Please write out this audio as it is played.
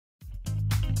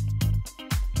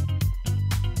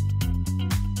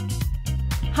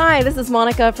Hi, this is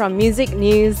Monica from Music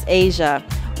News Asia.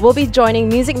 We'll be joining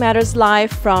Music Matters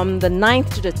Live from the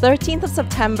 9th to the 13th of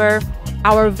September.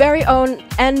 Our very own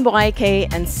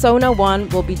NYK and Sona One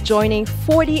will be joining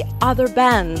 40 other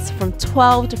bands from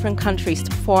 12 different countries to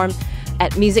perform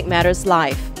at Music Matters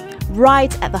Live,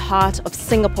 right at the heart of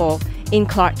Singapore in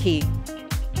Clarke Quay.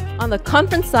 On the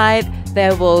conference side,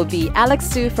 there will be Alex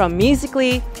Su from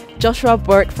Musical.ly, Joshua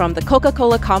Burt from the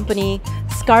Coca-Cola Company,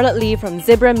 Scarlett Lee from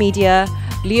Zebra Media,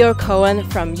 Leo Cohen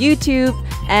from YouTube,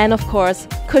 and of course,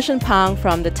 Cushion Pang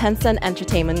from the Tencent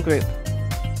Entertainment Group.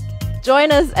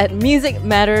 Join us at Music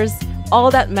Matters,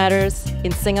 All That Matters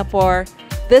in Singapore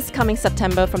this coming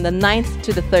September from the 9th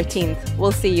to the 13th.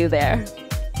 We'll see you there.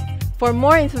 For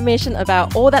more information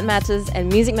about All That Matters and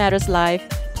Music Matters Live,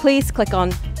 please click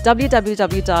on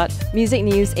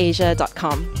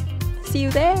www.musicnewsasia.com. See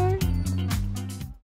you there!